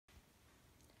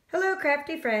Hello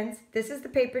crafty friends, this is the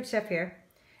Papered Chef here,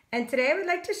 and today I would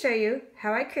like to show you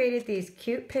how I created these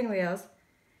cute pinwheels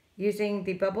using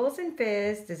the Bubbles and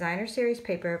Fizz Designer Series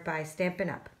paper by Stampin'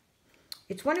 Up.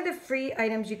 It's one of the free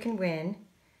items you can win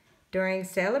during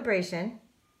Sale-a-Bration,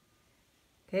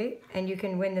 okay, and you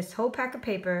can win this whole pack of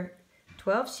paper,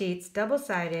 12 sheets,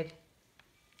 double-sided,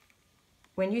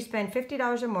 when you spend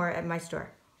 $50 or more at my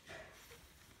store.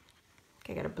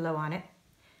 Okay, got to blow on it.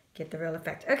 Get the real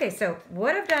effect. Okay, so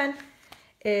what I've done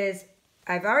is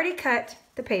I've already cut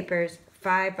the papers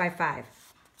 5 by 5.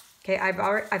 Okay,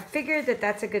 I've figured that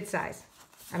that's a good size.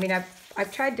 I mean,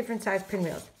 I've tried different size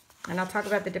pinwheels, and I'll talk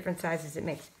about the different sizes it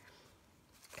makes.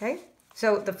 Okay,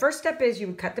 so the first step is you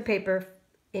would cut the paper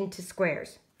into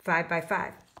squares, 5 by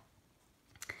 5.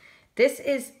 This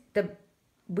is the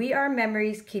We Are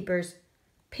Memories Keepers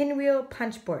pinwheel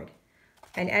punch board.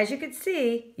 And as you can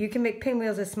see, you can make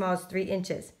pinwheels as small as 3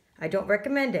 inches. I don't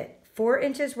recommend it. 4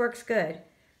 inches works good.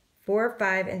 4,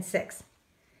 5, and 6.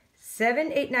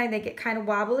 7, 8, 9, they get kind of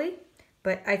wobbly,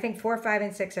 but I think 4, 5,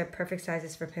 and 6 are perfect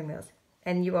sizes for pinwheels.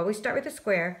 And you always start with a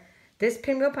square. This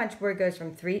pinwheel punch board goes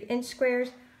from 3-inch squares.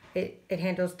 It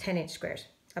handles 10-inch squares,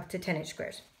 up to 10-inch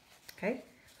squares. Okay?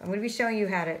 I'm going to be showing you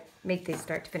how to make these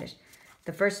start to finish.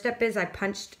 The first step is I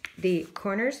punched the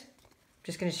corners. I'm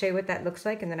just going to show you what that looks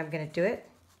like, and then I'm going to do it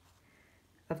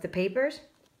of the papers.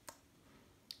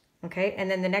 Okay, and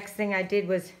then the next thing I did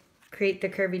was create the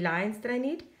curvy lines that I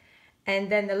need.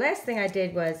 And then the last thing I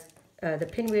did was the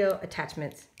pinwheel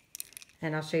attachments.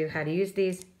 And I'll show you how to use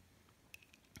these.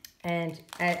 And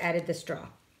I added the straw.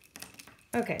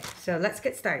 Okay, so let's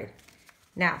get started.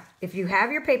 Now, if you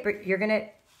have your paper, you're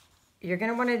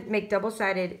gonna want to make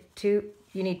double-sided you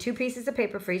need 2 pieces of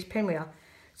paper for each pinwheel.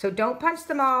 So don't punch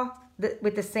them all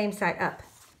with the same side up.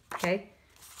 Okay?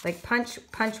 Like punch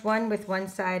one with one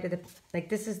side of the, like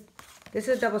this is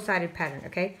a double-sided pattern,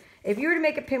 okay? If you were to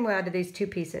make a pinwheel out of these 2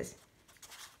 pieces,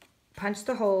 punch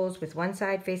the holes with one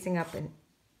side facing up and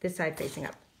this side facing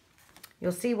up.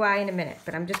 You'll see why in a minute,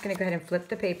 but I'm just gonna go ahead and flip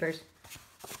the papers,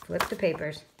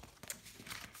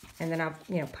 and then I'll,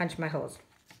 punch my holes.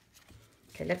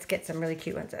 Okay, let's get some really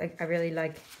cute ones. I really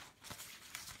like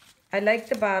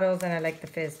the bottles and I like the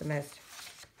Fizz the most.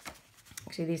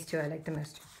 Actually, these 2 I like the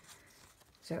most.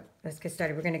 So let's get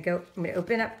started. I'm going to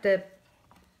open up the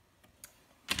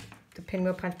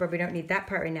pinwheel punch board. We don't need that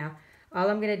part right now. All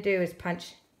I'm going to do is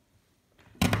punch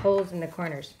holes in the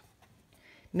corners.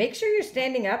 Make sure you're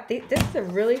standing up. This is a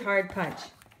really hard punch.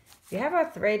 If you have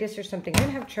arthritis or something, you're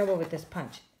going to have trouble with this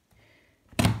punch.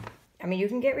 I mean, you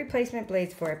can get replacement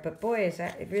blades for it, but boy,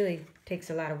 it really takes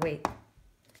a lot of weight.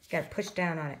 You got to push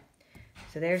down on it.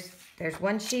 So there's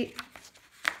one sheet,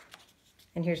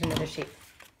 and here's another sheet.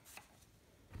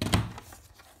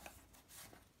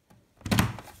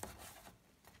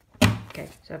 Okay,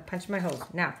 so I've punched my holes.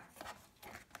 Now,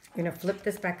 you're going to flip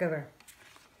this back over.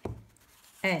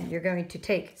 And you're going to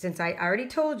take, since I already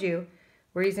told you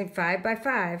we're using 5 by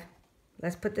 5,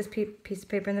 let's put this piece of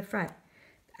paper in the front.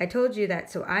 I told you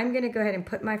that, so I'm going to go ahead and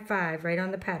put my 5 right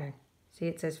on the pattern. See,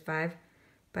 it says 5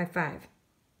 by 5.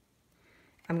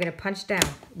 I'm going to punch down.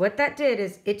 What that did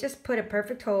is it just put a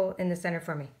perfect hole in the center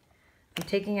for me. I'm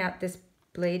taking out this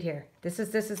blade here. This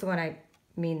is the one I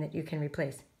mean that you can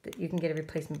replace. That you can get a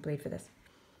replacement blade for this.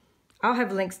 I'll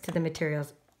have links to the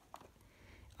materials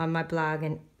on my blog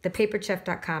and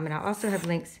thepaperedchef.com, and I'll also have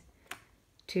links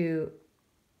to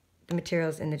the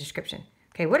materials in the description.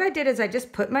 Okay, what I did is I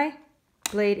just put my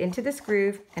blade into this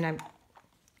groove and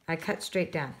I cut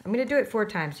straight down. I'm going to do it 4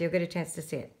 times so you'll get a chance to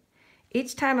see it.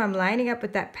 Each time I'm lining up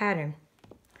with that pattern,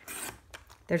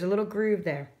 there's a little groove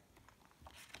there.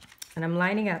 And I'm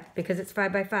lining up because it's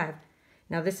 5 by 5.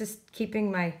 Now this is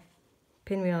keeping my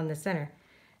pinwheel in the center.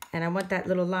 And I want that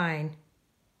little line,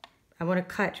 I want to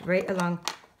cut right along,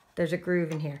 there's a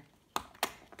groove in here.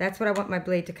 That's what I want my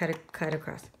blade to cut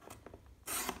across.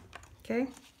 Okay?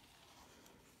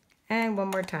 And one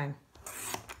more time.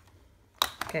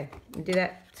 Okay, do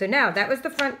that. So now that was the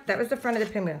front of the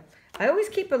pinwheel. I always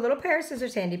keep a little pair of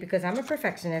scissors handy because I'm a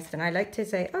perfectionist and I like to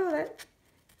say, oh, that,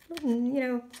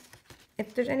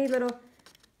 if there's any little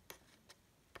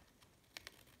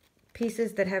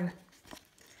pieces that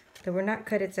were not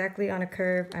cut exactly on a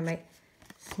curve, I might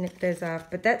snip those off.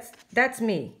 But that's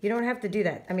me. You don't have to do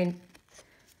that. I mean,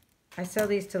 I sell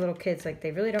these to little kids like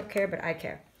they really don't care, but I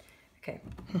care. Okay,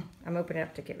 I'm opening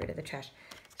up to get rid of the trash.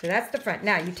 So that's the front.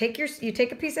 Now you take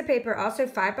a piece of paper, also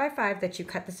 5 by 5 that you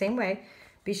cut the same way.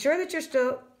 Be sure that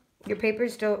your paper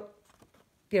is still,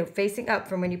 facing up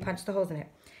from when you punch the holes in it.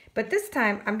 But this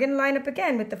time I'm going to line up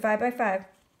again with the 5 by 5,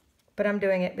 but I'm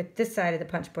doing it with this side of the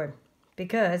punch board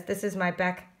because this is my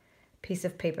back piece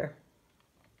of paper.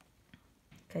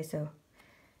 Okay, so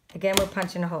again, we're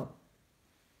punching a hole.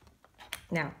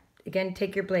 Now, again,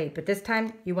 take your blade, but this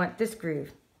time you want this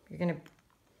groove. You're gonna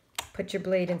put your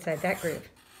blade inside that groove.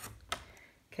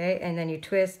 Okay, and then you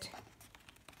twist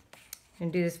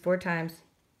and do this 4 times.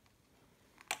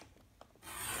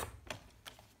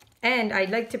 And I'd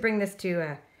like to bring this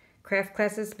to craft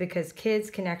classes because kids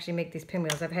can actually make these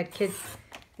pinwheels. I've had kids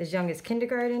as young as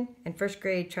kindergarten and 1st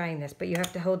grade trying this, but you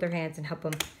have to hold their hands and help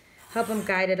them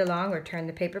guide it along or turn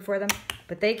the paper for them.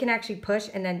 But they can actually push,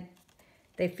 and then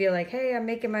they feel like, hey, I'm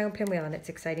making my own pinwheel, and it's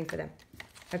exciting for them.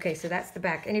 Okay, so that's the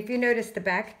back. And if you notice the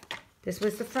back, this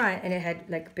was the front, and it had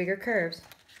like bigger curves,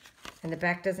 and the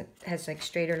back has like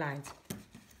straighter lines.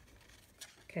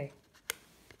 Okay.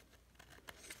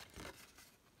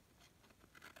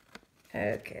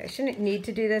 Okay, I shouldn't need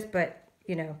to do this, but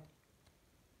you know,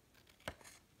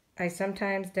 I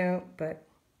sometimes don't, but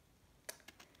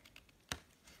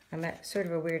I'm at sort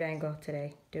of a weird angle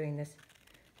today doing this.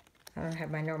 I don't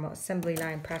have my normal assembly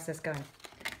line process going.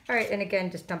 All right, and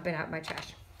again, just dumping out my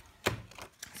trash.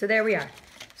 So there we are.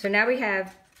 So now we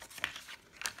have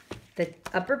the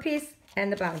upper piece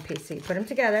and the bottom piece. So you put them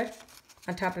together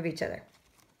on top of each other.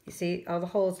 You see all the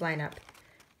holes line up.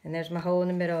 And there's my hole in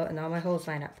the middle, and all my holes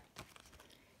line up.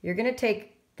 You're gonna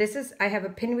take, I have a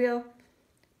pinwheel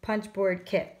punch board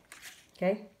kit,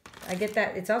 okay? I get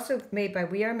that. It's also made by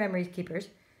We Are Memory Keepers.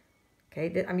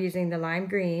 Okay, I'm using the lime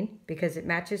green because it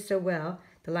matches so well.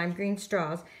 The lime green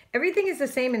straws. Everything is the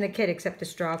same in the kit except the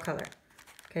straw color.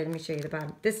 Okay, let me show you the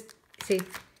bottom. This, see,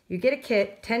 you get a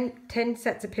kit, 10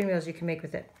 sets of pinwheels you can make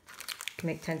with it. You can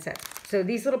make 10 sets. So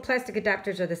these little plastic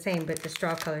adapters are the same, but the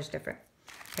straw color is different.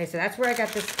 Okay, so that's where I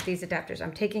got these adapters.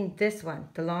 I'm taking this one,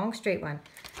 the long straight one,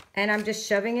 and I'm just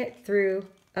shoving it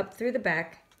up through the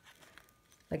back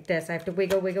like this. I have to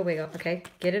wiggle, wiggle, wiggle, okay?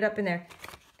 Get it up in there,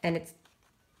 and it's,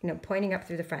 you know, pointing up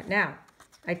through the front. Now,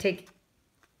 I take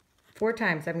 4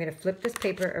 times. I'm going to flip this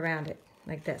paper around it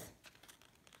like this.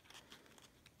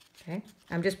 Okay?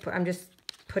 I'm just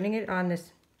putting it on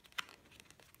this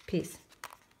piece.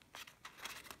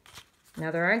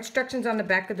 Now, there are instructions on the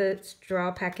back of the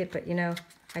straw packet, but, you know,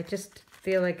 I just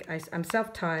feel like I'm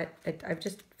self-taught. I've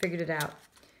just figured it out,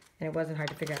 and it wasn't hard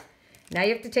to figure out. Now,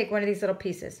 you have to take one of these little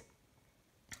pieces,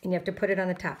 and you have to put it on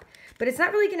the top. But it's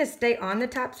not really going to stay on the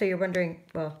top, so you're wondering,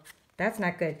 well, that's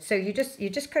not good. So you just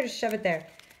kind of shove it there,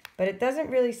 but it doesn't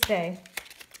really stay.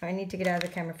 I need to get out of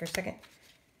the camera for a second.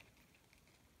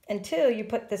 Until you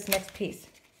put this next piece.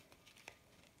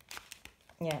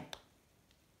 Yeah.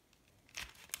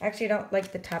 Actually, I don't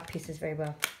like the top pieces very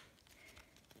well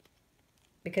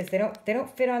because they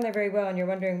don't fit on there very well, and you're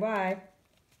wondering why.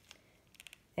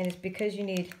 And it's because you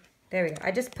need, there we go.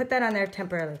 I just put that on there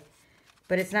temporarily,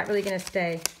 but it's not really going to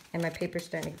stay, and my paper's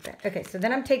starting to get back. Okay, so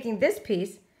then I'm taking this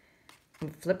piece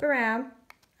and flip around.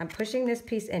 I'm pushing this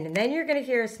piece in, and then you're going to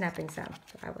hear a snapping sound.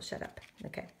 So I will shut up.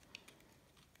 Okay.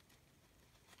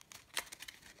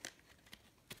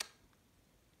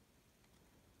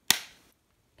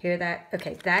 Hear that?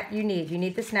 Okay, that you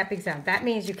need the snapping sound. That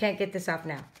means you can't get this off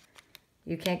now.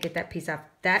 You can't get that piece off.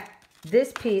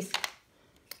 This piece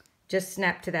just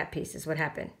snapped to that piece is what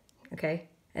happened, okay?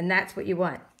 And that's what you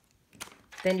want.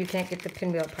 Then you can't get the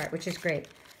pinwheel part, which is great.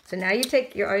 So now you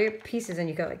take all your pieces and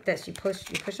you go like this. You push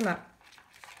them up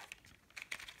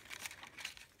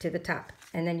to the top,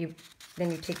 and then you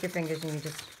take your fingers and you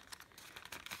just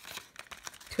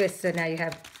twist. So now you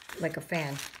have like a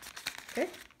fan. Okay.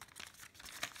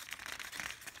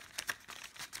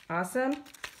 Awesome.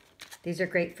 These are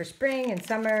great for spring and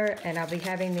summer, and I'll be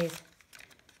having these,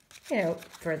 you know,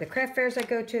 for the craft fairs I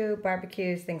go to,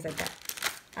 barbecues, things like that.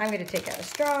 I'm going to take out a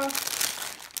straw.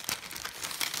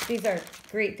 These are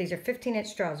great. These are 15-inch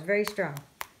straws, very strong.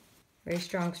 Very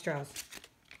strong straws.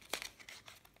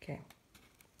 Okay.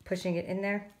 Pushing it in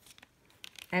there.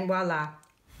 And voila.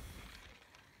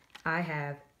 I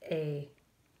have a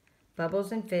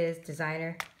Bubbles and Fizz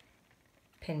designer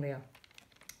pinwheel.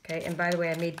 Okay, and by the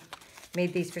way, I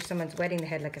made these for someone's wedding. They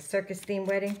had like a circus theme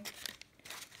wedding.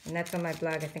 And that's on my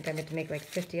blog. I think I meant to make like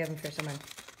 50 of them for someone.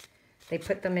 They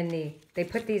put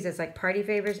these as like party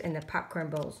favors in the popcorn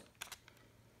bowls.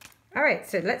 All right,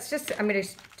 so I'm gonna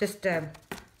just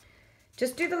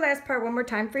do the last part one more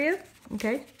time for you,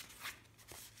 okay?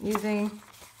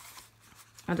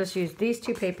 I'll just use these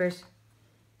 2 papers,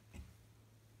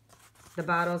 the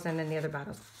bottles, and then the other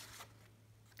bottles.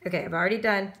 Okay, I've already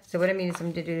done, so what I mean is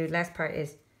I'm going to do the last part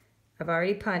is I've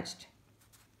already punched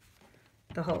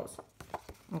the holes,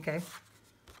 okay?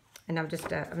 And I'm just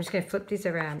going to flip these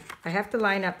around. I have to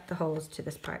line up the holes to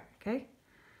this part, okay?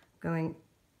 Going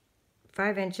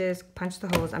 5 inches, punch the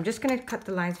holes. I'm just going to cut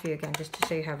the lines for you again just to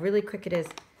show you how really quick it is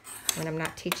when I'm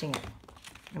not teaching it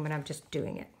and when I'm just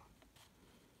doing it.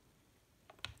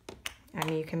 I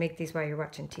mean, you can make these while you're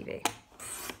watching TV.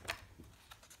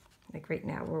 Like right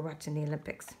now, we're watching the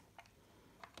Olympics.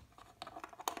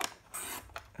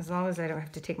 As long as I don't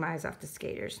have to take my eyes off the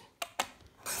skaters.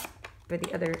 For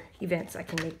the other events, I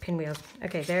can make pinwheels.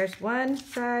 Okay, there's one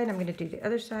side. I'm going to do the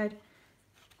other side.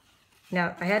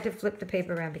 Now, I had to flip the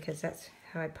paper around because that's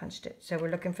how I punched it. So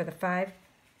we're looking for the 5.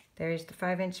 There's the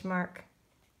 5-inch mark.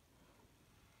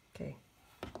 Okay.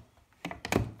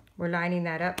 We're lining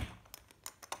that up.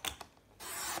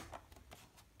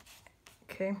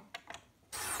 Okay.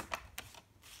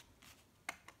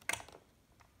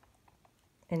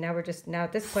 And now now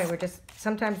at this point,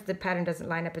 sometimes the pattern doesn't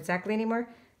line up exactly anymore,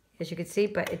 as you can see,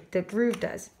 but the groove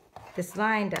does. This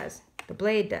line does. The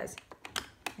blade does.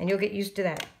 And you'll get used to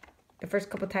that. The first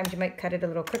couple times you might cut it a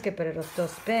little crooked, but it'll still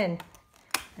spin,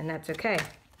 and that's okay.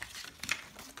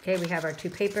 Okay, we have our 2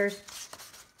 papers.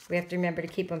 We have to remember to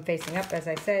keep them facing up, as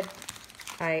I said.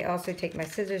 I also take my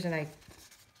scissors and I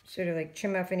sort of like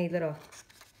trim off any little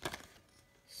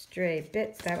stray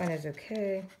bits. That one is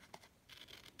okay.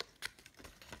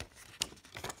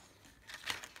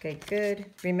 Okay, good.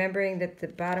 Remembering that the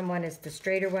bottom one is the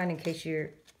straighter one in case you're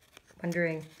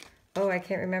wondering, oh, I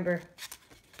can't remember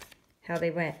how they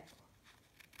went.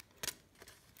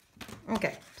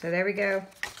 Okay, so there we go.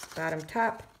 Bottom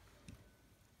top.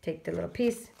 Take the little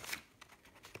piece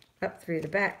up through the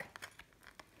back.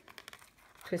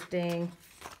 Twisting.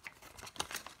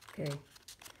 Okay.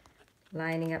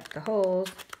 Lining up the holes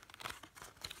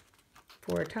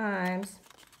 4 times.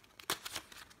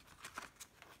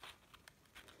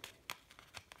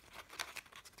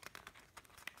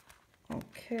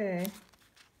 Okay.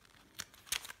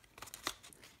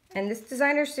 And this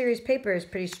designer series paper is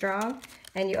pretty strong,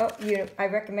 and I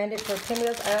recommend it for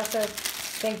pinwheels. I also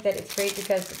think that it's great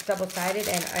because it's double-sided,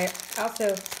 and I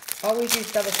also always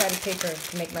use double-sided paper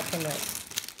to make my pinwheels.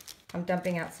 I'm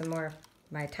dumping out some more of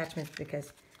my attachments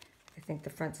because I think the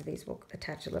fronts of these will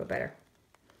attach a little better.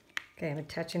 Okay, I'm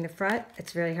attaching the front.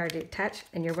 It's really hard to attach,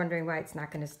 and you're wondering why it's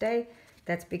not going to stay.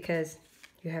 That's because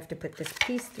you have to put this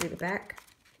piece through the back,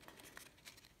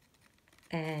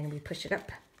 and we push it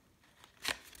up.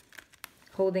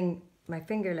 Holding my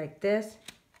finger like this.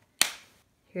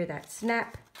 Hear that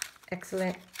snap?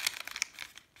 Excellent.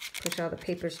 Push all the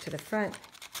papers to the front.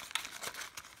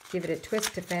 Give it a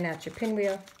twist to fan out your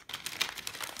pinwheel.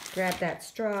 Grab that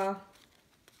straw.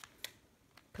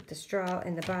 Put the straw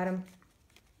in the bottom.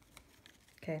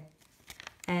 Okay.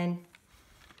 And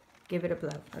give it a blow.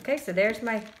 Okay, so there's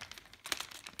my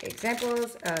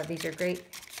examples. These are great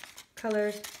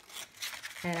colors.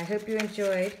 And I hope you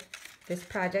enjoyed this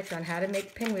project on how to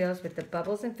make pinwheels with the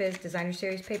Bubbles and Fizz Designer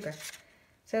Series paper.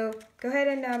 So go ahead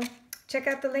and check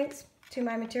out the links to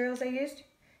my materials I used.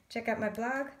 Check out my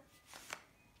blog.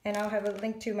 And I'll have a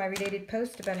link to my related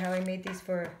post about how I made these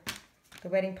for the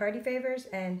wedding party favors.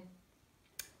 And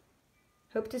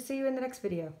hope to see you in the next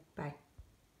video. Bye.